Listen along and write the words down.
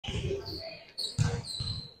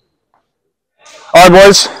All right,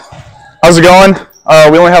 boys, how's it going?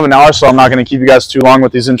 We only have an hour, so I'm not going to keep you guys too long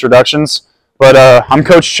with these introductions. But I'm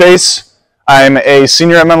Coach Chase. I'm a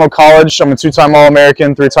senior at Menlo College. I'm a two-time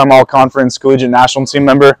All-American, three-time All-Conference collegiate national team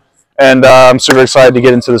member, and I'm super excited to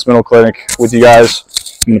get into this middle clinic with you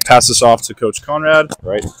guys. I'm going to pass this off to Coach Conrad.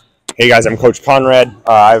 Right. Hey guys, I'm Coach Conrad.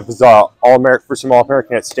 I was All-American, first-team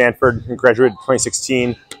All-American at Stanford and graduated in 2016.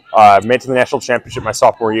 Made it to the national championship my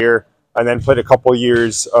sophomore year, and then played a couple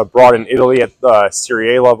years abroad in Italy at the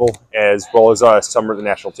Serie A level, as well as summer of the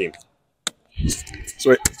national team.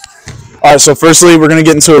 Sweet. All right, so firstly, we're going to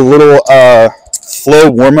get into a little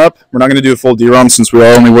flow warm-up. We're not going to do a full D-ROM since we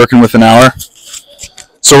are only working with an hour.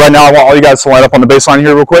 So right now, I want all you guys to line up on the baseline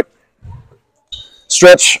here real quick.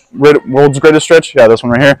 Stretch, world's greatest stretch. Yeah, this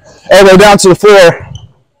one right here. Elbow down to the floor.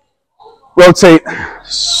 Rotate.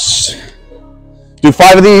 Do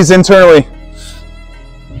 5 of these internally.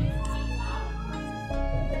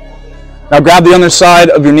 Now grab the underside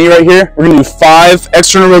of your knee right here. We're going to do 5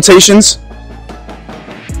 external rotations.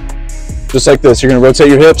 Just like this. You're going to rotate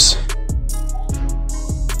your hips.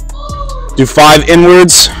 Do 5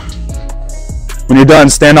 inwards. When you're done,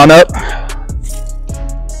 stand on up.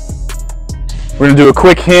 We're going to do a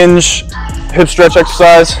quick hinge, hip stretch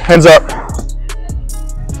exercise. Hands up.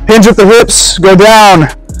 Hinge with the hips. Go down.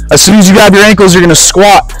 As soon as you grab your ankles, you're going to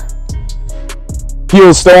squat.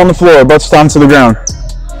 Heels still on the floor, butts down to the ground.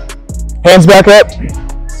 Hands back up.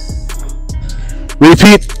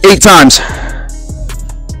 Repeat 8 times.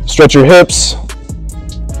 Stretch your hips.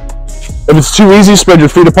 If it's too easy, spread your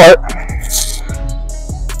feet apart.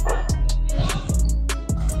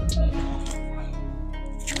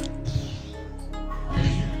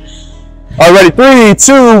 All right, ready? 3,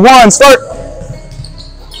 2, 1, start.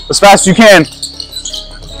 As fast as you can.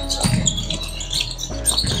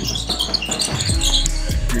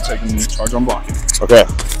 You're taking charge on blocking. Okay.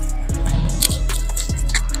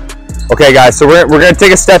 Okay, guys, so we're going to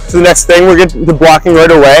take a step to the next thing. We're getting to blocking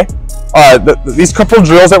right away. These couple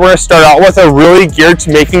drills that we're going to start out with are really geared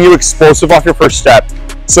to making you explosive off your first step.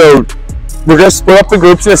 So we're going to split up the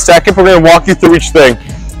groups in a second. We're going to walk you through each thing.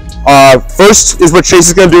 First is what Chase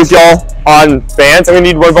is going to do with y'all on bands. I'm going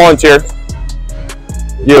to need one volunteer.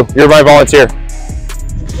 You're my volunteer.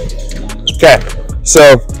 Okay,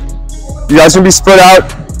 so you guys are going to be split out.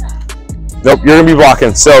 Nope, you're going to be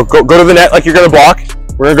blocking. So go to the net like you're going to block.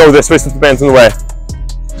 We're going to go this way since the band's in the way.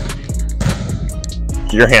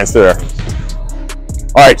 Get your hands through there.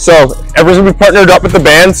 All right, so everyone's going to be partnered up with the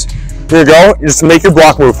bands. Here you go. You just make your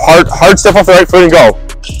block move. Hard step off the right foot and go.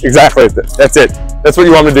 Exactly. That's it. That's what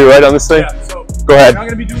you want me to do, right, on this thing? Yeah, so go ahead. You're not going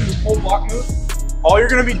to be doing the full block move. All you're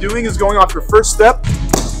going to be doing is going off your first step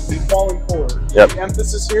and falling forward. Yep. The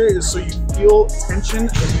emphasis here is so you feel tension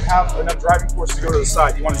and you have enough driving force to go to the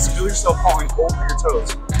side. You want to feel yourself falling over your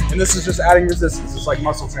toes. And this is just adding resistance. It's like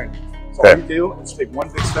muscle training. So all you do is take one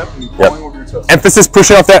big step and you're falling over your toes. Emphasis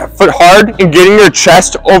pushing off that foot hard and getting your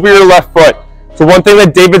chest over your left foot. So one thing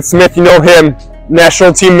that David Smith, you know him,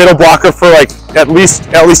 national team middle blocker for like at least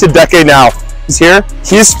a decade now. He's here.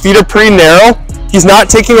 His feet are pretty narrow. He's not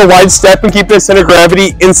taking a wide step and keeping his center of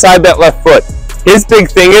gravity inside that left foot. His big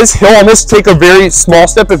thing is he'll almost take a very small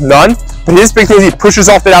step, if none, but his big thing is he pushes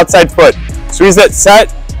off that outside foot. So he's that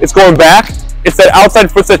set, it's going back, it's that outside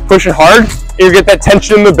foot that's pushing hard, and you get that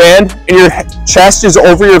tension in the band, and your chest is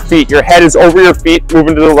over your feet, your head is over your feet,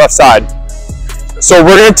 moving to the left side. So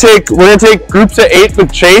we're gonna take groups of 8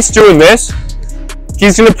 with Chase doing this.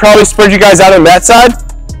 He's gonna probably spread you guys out on that side.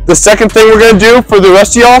 The second thing we're gonna do for the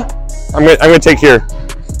rest of y'all, I'm gonna take here.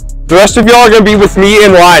 The rest of y'all are gonna be with me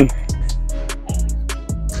in line.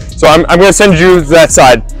 So I'm gonna send you to that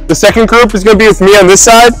side. The second group is gonna be with me on this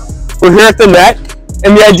side. We're here at the net.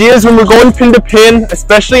 And the idea is when we're going pin to pin,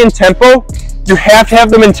 especially in tempo, you have to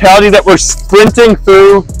have the mentality that we're sprinting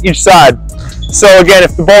through each side. So again,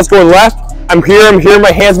 if the ball's going left, I'm here,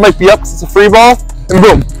 my hands might be up because it's a free ball, and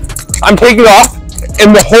boom, I'm taking off.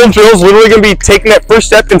 And the whole drill is literally gonna be taking that first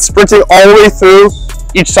step and sprinting all the way through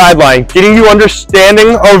each sideline, getting you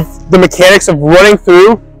understanding of the mechanics of running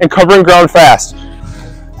through and covering ground fast.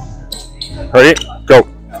 Ready? Go.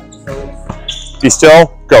 Be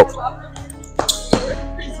still. Go.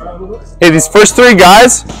 Hey, these first 3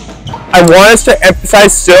 guys, I want us to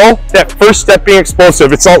emphasize still that first step being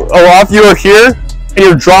explosive. It's a lot of you are here and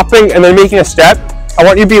you're dropping and then making a step. I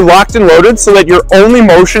want you to be locked and loaded so that your only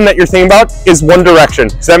motion that you're thinking about is one direction.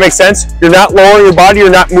 Does that make sense? You're not lowering your body, you're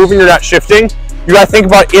not moving, you're not shifting. You gotta think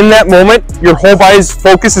about in that moment, your whole body's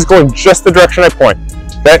focus is going just the direction I point.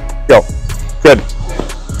 Okay, go. Good.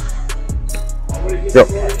 Go.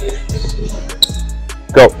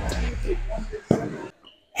 Go.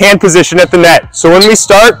 hand position at the net. So when we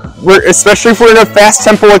start, especially if we're in a fast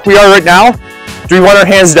tempo like we are right now, do we want our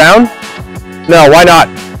hands down? No, why not?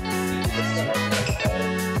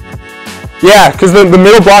 Yeah, because the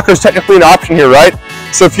middle blocker is technically an option here, right?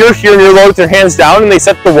 So if you're here and you're low with your hands down and they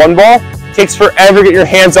set the one ball, it takes forever to get your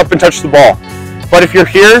hands up and touch the ball. But if you're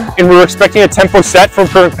here and we're expecting a tempo set from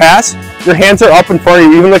perfect pass, your hands are up in front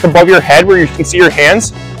of you, even like above your head where you can see your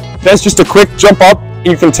hands. That's just a quick jump up and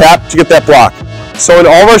you can tap to get that block. So in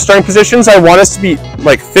all of our starting positions, I want us to be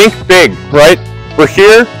like, think big, right? We're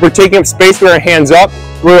here, we're taking up space with our hands up.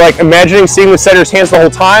 We're like imagining seeing the setter's hands the whole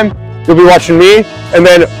time. You'll be watching me, and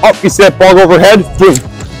then up, you see that ball go overhead, boom,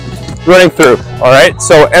 running through, all right?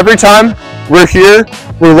 So every time we're here,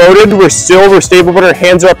 we're loaded, we're stable, but our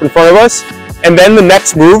hands are up in front of us. And then the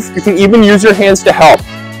next move, you can even use your hands to help.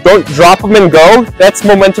 Don't drop them and go. That's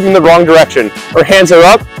momentum in the wrong direction. Our hands are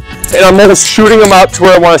up, and I'm almost shooting them out to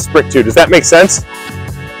where I want to sprint to. Does that make sense?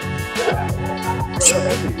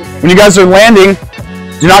 When you guys are landing,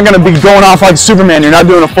 you're not going to be going off like Superman. You're not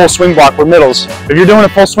doing a full swing block with middles. If you're doing a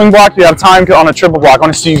full swing block, you have time on a triple block. I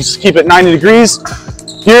want to see you keep it 90 degrees.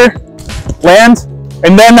 Here, land,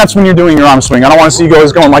 and then that's when you're doing your arm swing. I don't want to see you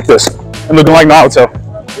guys going like this and looking like Naruto.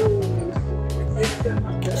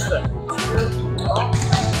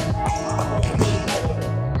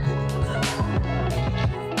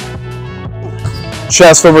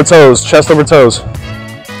 Chest over toes, chest over toes.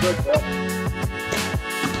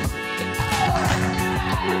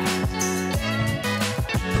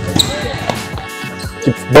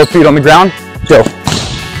 Keep both feet on the ground. Go.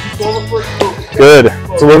 Good.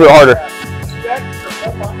 It's a little bit harder.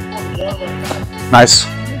 Nice.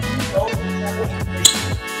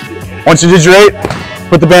 Once you did your 8,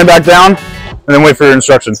 put the band back down, and then wait for your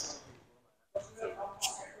instruction.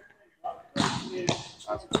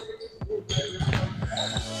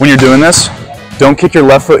 When you're doing this, don't kick your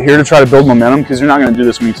left foot here to try to build momentum, because you're not going to do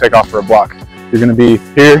this when you take off for a block. You're going to be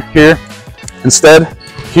here, here. Instead,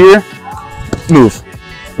 here, move.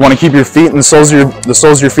 You want to keep your feet and the soles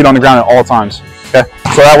of your feet on the ground at all times. Okay,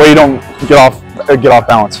 so that way you don't get off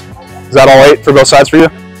balance. Is that all 8 for both sides for you?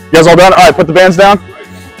 You guys all done? All right, put the bands down.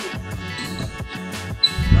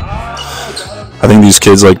 I think these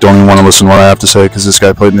kids like don't even want to listen to what I have to say because this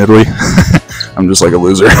guy played in Italy. I'm just like a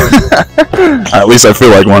loser. At least I feel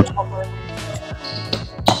like one.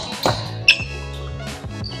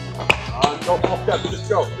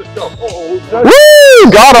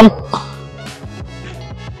 Woo! Got him!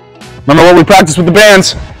 Remember what we practiced with the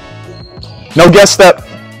bands. No guest step.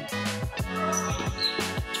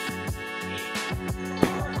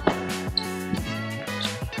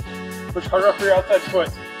 Push harder up for your outside foot.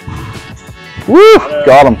 Woo!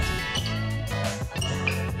 Got him.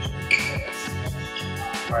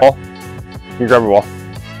 Ball. You grab a ball.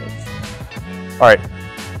 All right.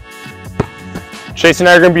 Chase and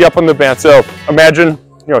I are going to be up on the band. So imagine,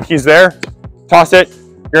 he's there. Toss it.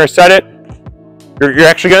 You're going to set it. You're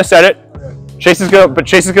actually going to set it. Chase is going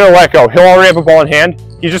to let it go. He'll already have a ball in hand.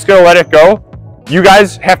 He's just going to let it go. You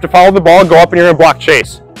guys have to follow the ball, go up, and you're going to block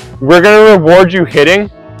Chase. We're going to reward you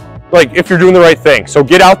hitting, like if you're doing the right thing. So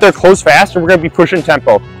get out there, close fast, and we're going to be pushing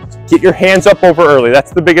tempo. Get your hands up over early.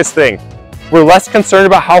 That's the biggest thing. We're less concerned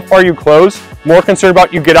about how far you close, more concerned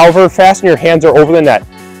about you get out over fast and your hands are over the net.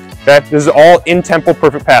 Okay? This is all in-tempo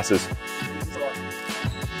perfect passes.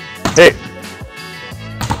 Hey.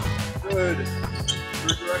 Good.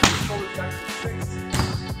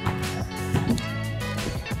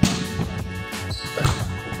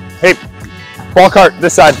 Hey, ball cart,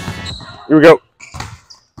 this side. Here we go.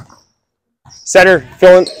 Center,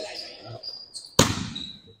 fill in.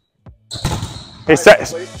 Hey,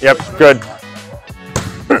 set. Yep, good.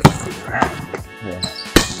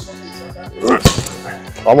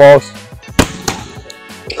 Almost.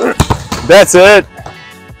 That's it.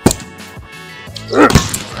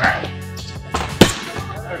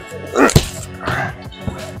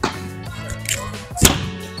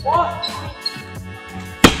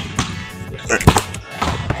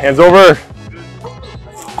 Hands over.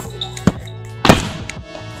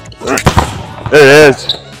 There it is.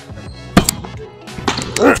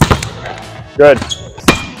 Good.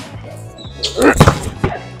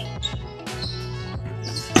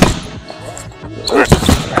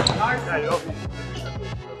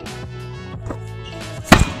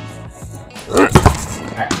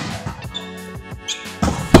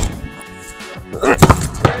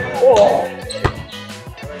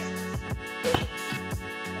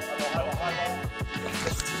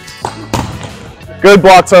 Good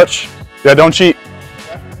block touch. Yeah, don't cheat.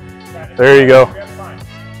 There you go.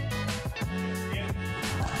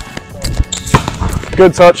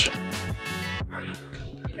 Good touch.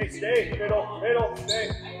 Hey, stay, middle, stay.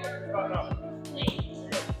 Button up.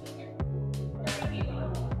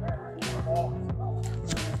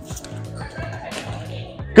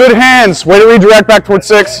 Good hands. Way to redirect back towards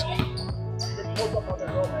 6.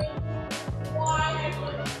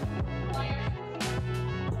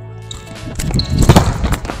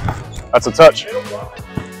 That's a touch. Recognize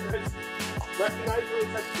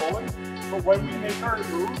where it's going, but when we make our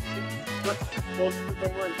move, we're closer to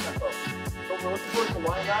when we're in tempo. So we're looking towards the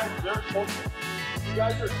line guys, they're closer. You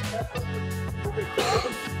guys are tempo,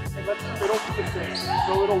 and let the middle keep it same.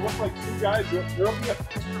 So it'll look like two guys, there'll be a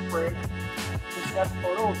picture frame. This next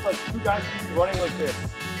photo looks like two guys running like this.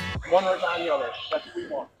 One right behind the other. That's what we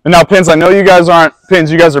want. And now, pins, I know you guys aren't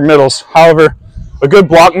pins, you guys are middles. However, a good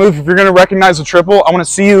block move, if you're going to recognize a triple, I want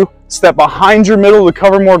to see you step behind your middle to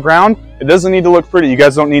cover more ground. It doesn't need to look pretty. You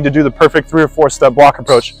guys don't need to do the perfect 3 or 4 step block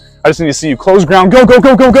approach. I just need to see you close ground. Go, go,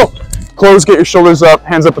 go, go, go. Close, get your shoulders up,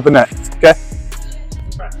 hands up at the net. Okay?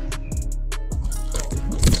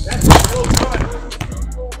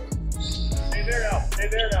 Stay there now. Stay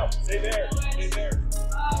there now. Stay there. Stay there.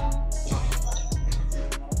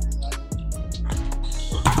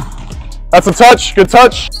 That's a touch. Good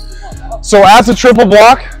touch. So as a triple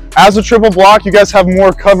block, you guys have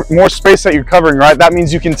more space that you're covering, right? That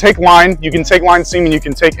means you can take line seam, and you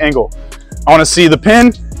can take angle. I want to see the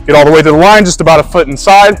pin, get all the way to the line, just about a foot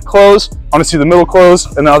inside, close. I want to see the middle close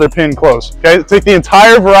and the other pin close. Okay, take the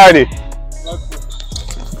entire variety.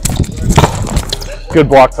 Good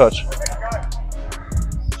block touch.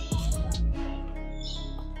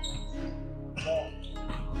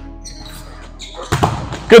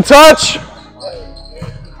 Good touch.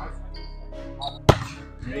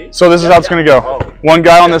 So this is how it's going to go. One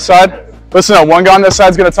guy on this side. Listen up, one guy on this side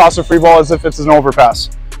is going to toss a free ball as if it's an overpass.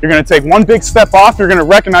 You're going to take one big step off. You're going to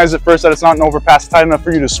recognize at first that it's not an overpass tight enough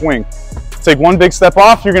for you to swing. Take one big step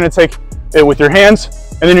off. You're going to take it with your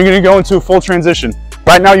hands, and then you're going to go into a full transition.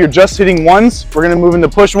 Right now, you're just hitting ones. We're going to move into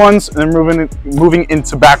push ones, and then moving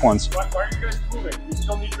into back ones. Why are you guys moving? You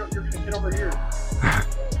still need you're going to hit over here.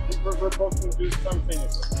 We're both going to do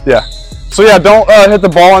simultaneously. Yeah. So yeah, don't hit the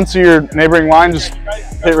ball into your neighboring line. Just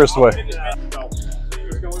hit wrist away.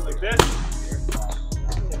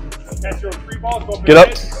 Get up.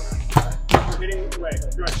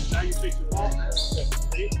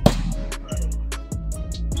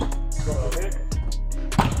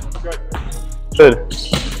 Good.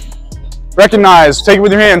 Recognize. Take it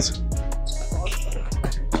with your hands.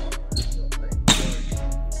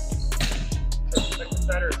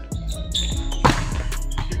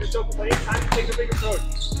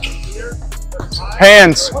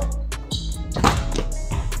 Hands.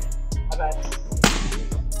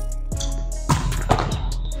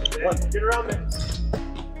 Get around there.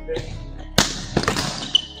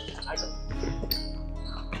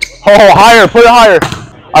 Oh, higher. Put it higher.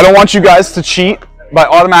 I don't want you guys to cheat by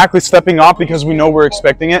automatically stepping off because we know we're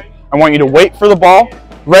expecting it. I want you to wait for the ball.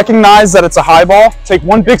 Recognize that it's a high ball. Take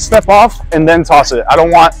one big step off and then toss it. I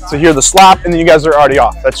don't want to hear the slap and then you guys are already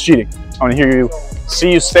off. That's cheating. I want to hear you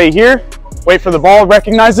see you stay here. Wait for the ball,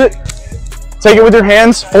 recognize it, take it with your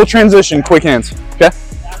hands, full transition, quick hands, okay?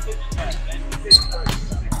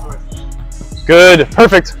 Good,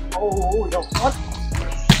 perfect.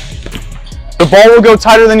 The ball will go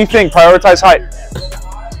tighter than you think, prioritize height.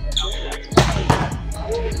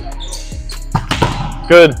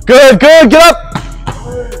 Good, good, good, get up!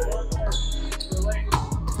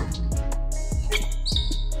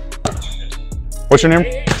 What's your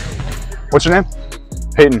name? What's your name?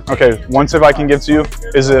 Peyton. Okay, one tip I can give to you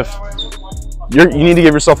is if you need to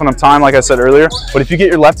give yourself enough time, like I said earlier, but if you get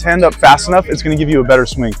your left hand up fast enough, it's going to give you a better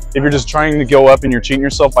swing. If you're just trying to go up and you're cheating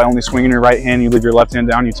yourself by only swinging your right hand, you leave your left hand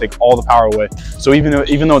down, you take all the power away. So even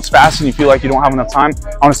though it's fast and you feel like you don't have enough time,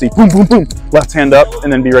 I want to see boom, boom, boom, left hand up,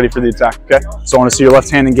 and then be ready for the attack, okay? So I want to see your left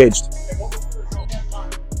hand engaged.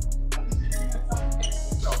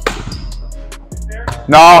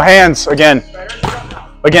 No, hands, again.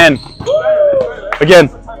 Again. Again.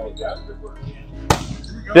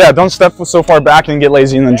 Yeah, don't step so far back and get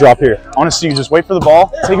lazy and then drop here. I want to see you just wait for the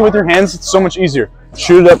ball. Take it with your hands. It's so much easier.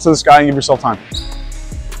 Shoot it up to the sky and give yourself time.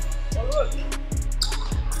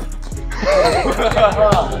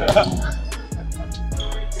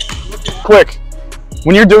 Quick.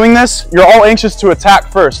 When you're doing this, you're all anxious to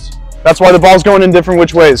attack first. That's why the ball's going in different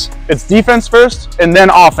which ways. It's defense first and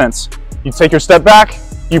then offense. You take your step back,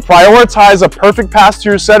 you prioritize a perfect pass to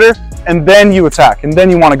your setter, and then you attack, and then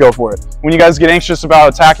you want to go for it. When you guys get anxious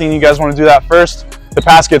about attacking, you guys want to do that first. The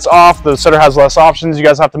pass gets off, the setter has less options, you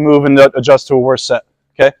guys have to move and adjust to a worse set,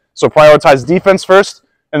 okay? So prioritize defense first,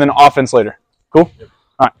 and then offense later. Cool?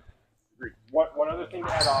 All right. One other thing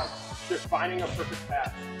to add on, just finding a perfect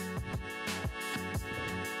pass.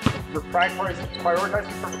 For prioritizing the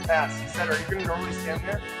perfect pass. He said, are you going to normally stand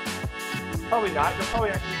there? Probably not. You'll probably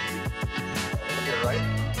actually be here, right?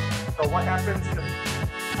 So what happens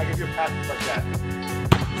if I give you a pass just like that?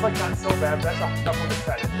 It's like not so bad, but that's a tough one to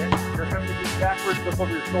set. You're having to move backwards, look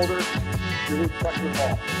over your shoulder, you're really pressing the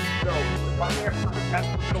ball. So finding a perfect pass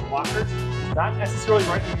for middle blockers, not necessarily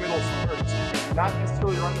right in the middle, not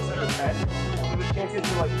necessarily right in the center of the head. So the chances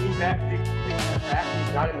to like lean back, take the back,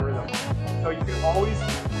 he's not in the rhythm. So you can always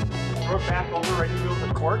throw it back over right in the middle of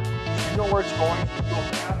the court. You know where it's going. Go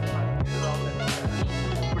fast,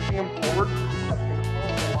 pushing him forward. That's going to pull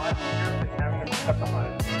him a lot easier than having him step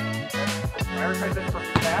behind. Okay? Prioritize that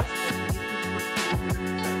perfect pass.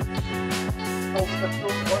 Let's go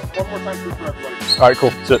one more time through for everybody. All right,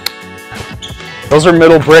 cool. Sit. Those are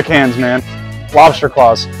middle brick hands, man. Lobster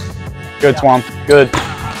claws. Good, Twom. Good.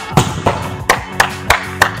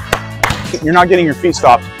 You're not getting your feet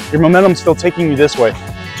stopped. Your momentum's still taking you this way.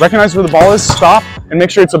 Recognize where the ball is, stop, and make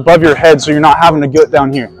sure it's above your head so you're not having to get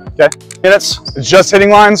down here, okay? Minutes, it's just hitting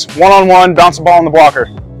lines, one-on-one, bounce the ball on the blocker.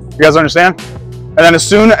 You guys understand? And then as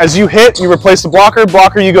soon as you hit, you replace the blocker,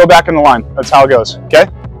 you go back in the line. That's how it goes, okay?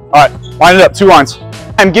 All right, line it up, 2 lines.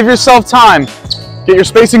 And give yourself time. Get your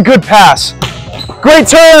spacing, good pass. Great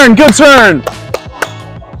turn, good turn.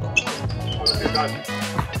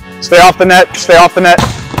 Stay off the net, stay off the net.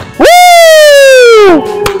 Woo!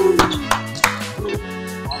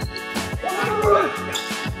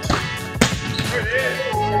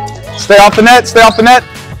 Stay off the net, stay off the net.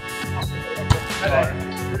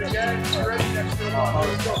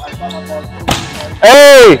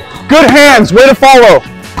 Hey, good hands, way to follow.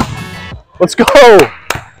 Let's go.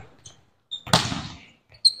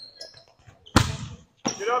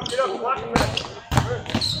 Get up, block him back.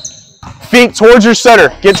 Feet towards your setter,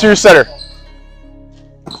 get to your setter.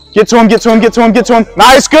 Get to him, get to him, get to him, get to him.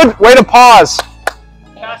 Nice, good, way to pause.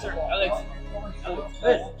 Passer, Alex.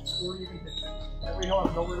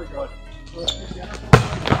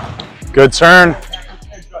 Good turn.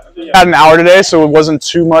 Had an hour today, so it wasn't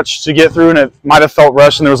too much to get through, and it might have felt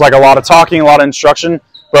rushed, and there was like a lot of talking, a lot of instruction,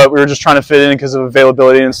 but we were just trying to fit in because of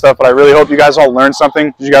availability and stuff. But I really hope you guys all learned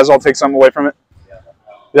something. Did you guys all take something away from it?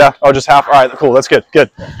 Yeah? Oh, just half? All right, cool. That's good. Good.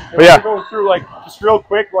 But yeah. Go through, like, just real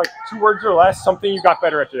quick, like 2 words or less, something you got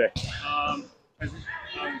better at today.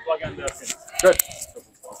 Plug on the good.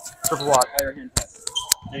 Triple block.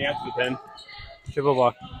 Getting out to the pin. Triple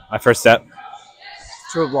block. My first step.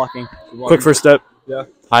 Triple blocking. Quick first step. Yeah.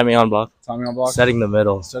 Timing on block. Timing on block. Setting the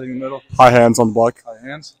middle. Setting the middle. High hands on the block. High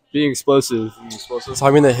hands. Being explosive. Being explosive.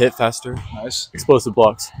 Timing the hit faster. Nice. Explosive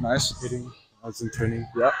blocks. Nice. Hitting as in turning.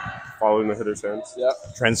 Yep. Following the hitter's hands. Yep.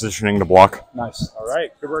 Transitioning to block. Nice. All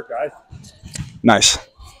right. Good work, guys. Nice.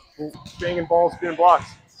 Banging balls, spinning blocks.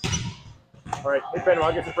 All right. Hey, Ben,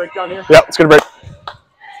 want to get the breakdown here? Yep, let's get a break.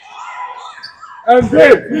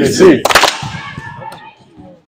 MVP.